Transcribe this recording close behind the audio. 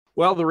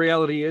Well, the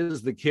reality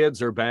is the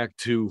kids are back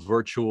to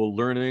virtual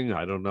learning.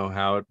 I don't know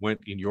how it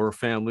went in your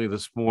family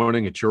this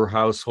morning at your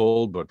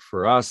household, but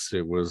for us,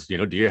 it was,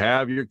 do you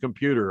have your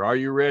computer? Are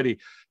you ready?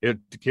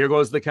 Here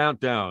goes the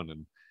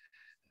countdown.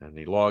 And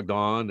he logged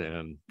on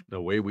and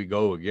away we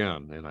go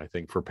again. And I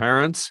think for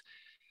parents,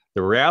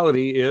 the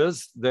reality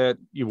is that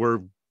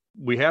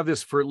we have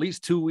this for at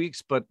least 2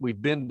 weeks, but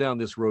we've been down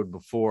this road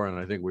before. And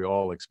I think we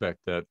all expect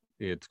that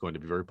it's going to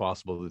be very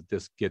possible that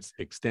this gets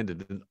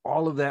extended, and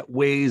all of that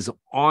weighs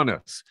on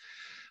us.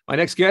 My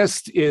next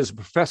guest is a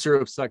professor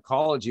of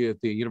psychology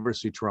at the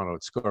University of Toronto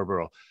at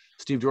Scarborough.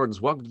 Steve Jordans,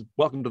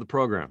 welcome to the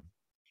program.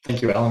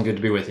 Thank you, Alan. Good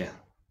to be with you.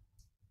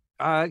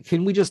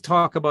 Can we just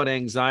talk about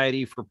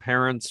anxiety for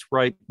parents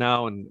right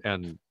now,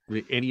 and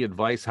any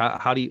advice?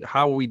 How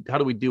do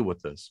we deal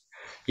with this?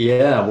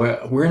 Yeah,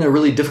 we're in a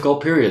really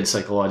difficult period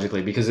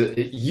psychologically because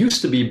it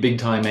used to be big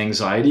time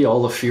anxiety,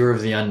 all the fear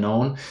of the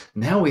unknown.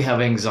 Now we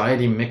have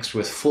anxiety mixed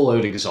with full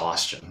out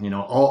exhaustion.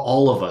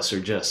 All of us are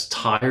just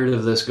tired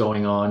of this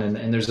going on.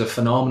 And there's a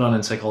phenomenon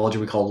in psychology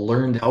we call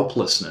learned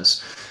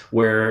helplessness,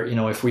 where,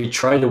 if we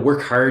try to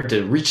work hard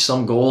to reach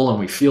some goal and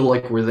we feel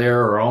like we're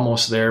there or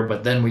almost there,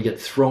 but then we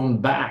get thrown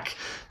back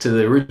to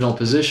the original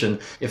position.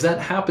 If that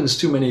happens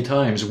too many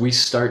times, we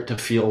start to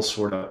feel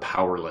sort of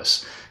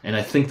powerless. And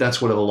I think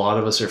that's what a lot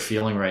of us are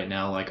feeling right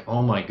now. Like,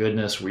 oh my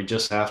goodness, we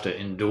just have to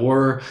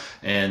endure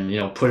and,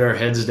 put our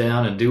heads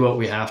down and do what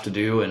we have to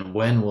do. And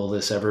when will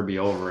this ever be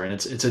over? And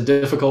it's a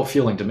difficult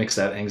feeling to mix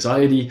that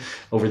anxiety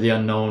over the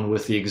unknown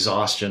with the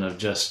exhaustion of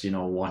just,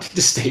 wanting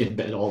to stay in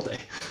bed all day.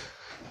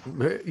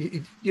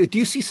 Do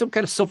you see some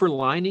kind of silver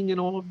lining in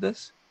all of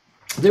this?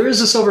 There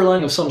is a silver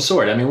lining of some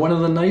sort. I mean, one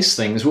of the nice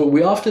things, well,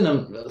 we often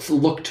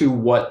look to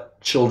what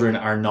children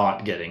are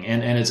not getting.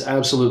 And it's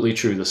absolutely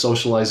true. The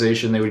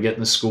socialization they would get in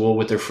the school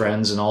with their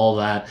friends and all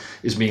that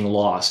is being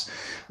lost.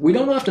 We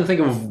don't often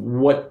think of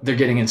what they're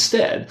getting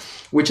instead,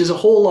 which is a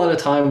whole lot of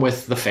time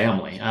with the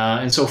family.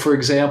 And so, for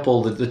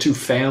example, the two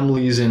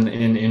families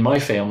in my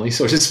family,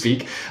 so to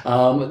speak,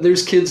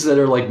 there's kids that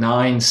are like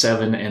 9,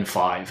 7, and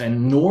 5.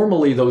 And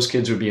normally those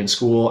kids would be in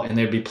school and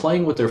they'd be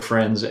playing with their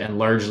friends and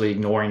largely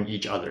ignoring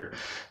each other.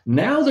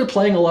 Now they're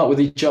playing a lot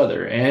with each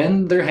other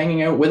and they're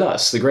hanging out with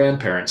us, the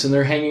grandparents, and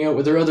they're hanging out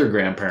with their other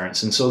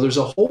grandparents. And so there's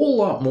a whole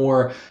lot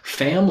more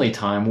family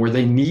time where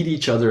they need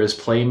each other as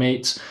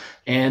playmates.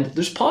 And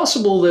there's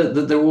possible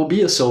that there will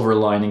be a silver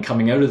lining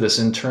coming out of this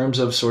in terms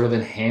of sort of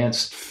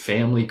enhanced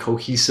family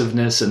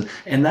cohesiveness.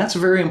 And that's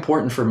very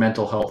important for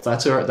mental health.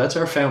 That's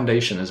our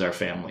foundation as our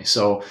family.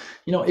 So,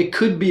 it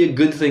could be a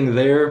good thing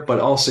there,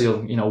 but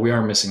also, we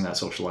are missing that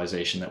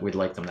socialization that we'd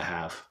like them to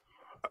have.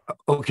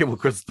 Okay, well,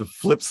 because the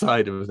flip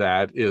side of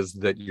that is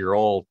that you're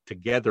all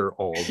together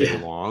all day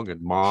long,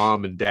 and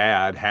mom and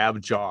dad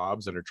have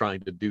jobs and are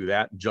trying to do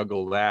that,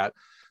 juggle that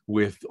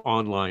with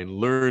online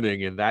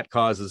learning, and that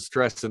causes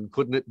stress. And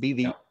couldn't it be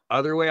the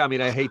other way? I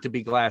mean, I hate to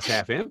be glass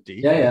half empty.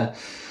 Yeah.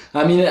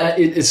 I mean,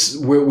 it's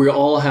we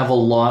all have a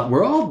lot.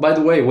 We're all, by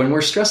the way, when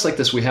we're stressed like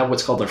this, we have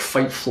what's called our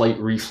fight-flight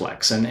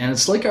reflex. And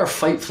it's like our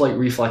fight-flight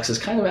reflex is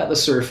kind of at the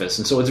surface.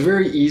 And so it's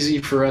very easy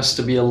for us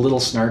to be a little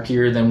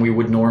snarkier than we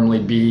would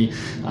normally be.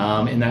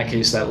 In that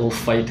case, that little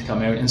fight to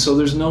come out. And so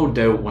there's no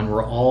doubt when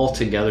we're all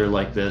together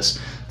like this,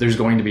 there's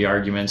going to be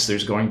arguments.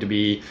 There's going to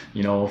be,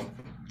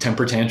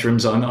 temper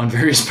tantrums on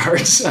various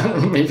parts,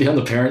 maybe on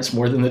the parents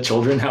more than the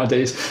children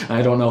nowadays.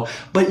 I don't know.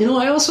 But,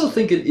 I also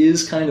think it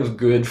is kind of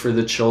good for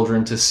the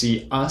children to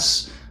see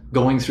us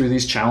going through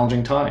these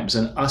challenging times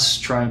and us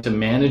trying to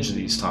manage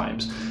these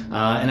times.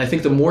 And I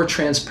think the more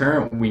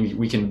transparent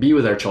we can be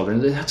with our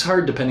children, that's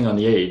hard depending on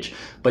the age,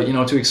 but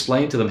to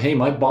explain to them, hey,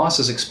 my boss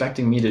is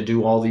expecting me to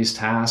do all these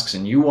tasks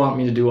and you want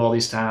me to do all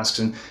these tasks,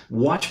 and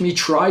watch me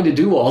try to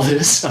do all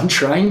this. I'm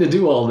trying to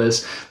do all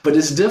this, but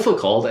it's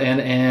difficult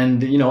and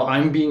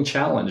I'm being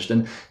challenged.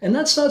 And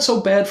that's not so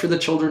bad for the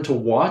children to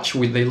watch.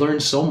 They learn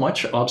so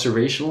much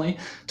observationally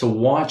to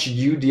watch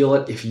you deal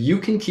it. If you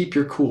can keep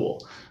your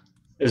cool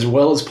as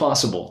well as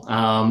possible,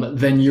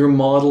 then you're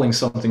modeling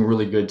something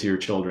really good to your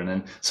children.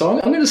 And so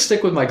I'm going to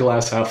stick with my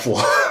glass half full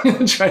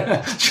and try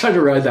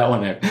to ride that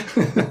one out.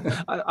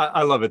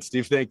 I love it,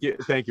 Steve. Thank you.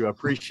 I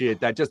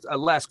appreciate that. Just a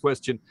last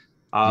question.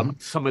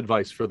 Some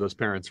advice for those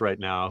parents right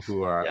now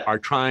who are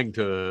trying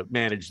to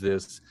manage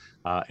this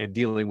and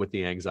dealing with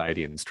the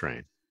anxiety and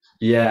strain.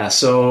 Yeah,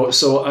 so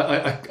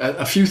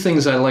a few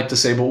things I like to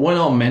say, but one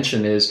I'll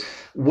mention is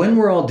when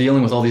we're all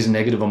dealing with all these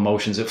negative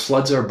emotions, it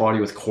floods our body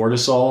with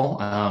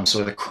cortisol,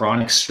 so the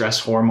chronic stress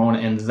hormone,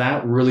 and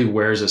that really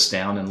wears us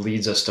down and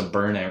leads us to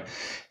burnout.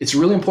 It's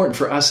really important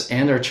for us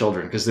and our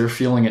children, because they're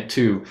feeling it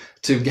too,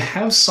 to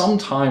have some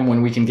time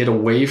when we can get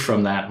away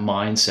from that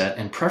mindset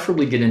and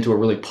preferably get into a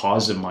really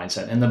positive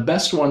mindset. And the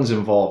best ones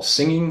involve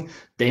singing,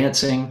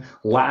 dancing,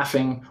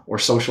 laughing, or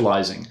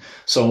socializing.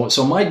 So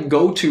my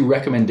go-to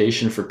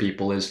recommendation for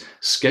people is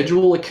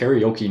schedule a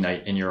karaoke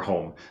night in your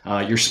home.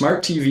 Your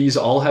smart TVs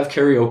all have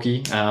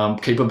karaoke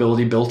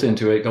capability built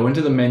into it. Go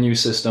into the menu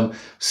system,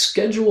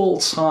 schedule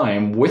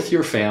time with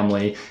your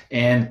family,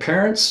 and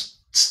parents,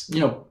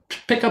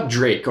 pick up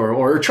Drake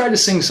or try to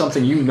sing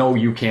something you know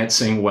you can't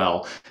sing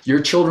well. Your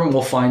children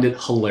will find it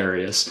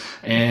hilarious.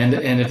 And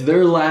if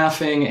they're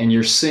laughing and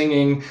you're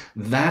singing,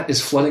 that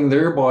is flooding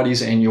their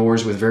bodies and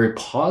yours with very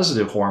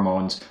positive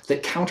hormones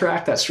that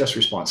counteract that stress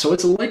response. So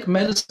it's like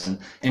medicine,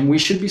 and we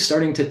should be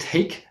starting to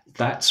take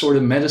that sort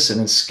of medicine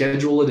and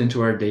schedule it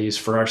into our days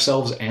for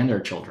ourselves and our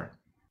children.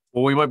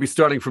 Well, we might be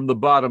starting from the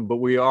bottom, but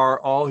we are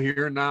all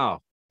here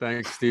now.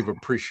 Thanks, Steve.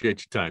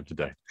 Appreciate your time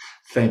today.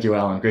 Thank you,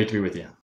 Alan. Great to be with you.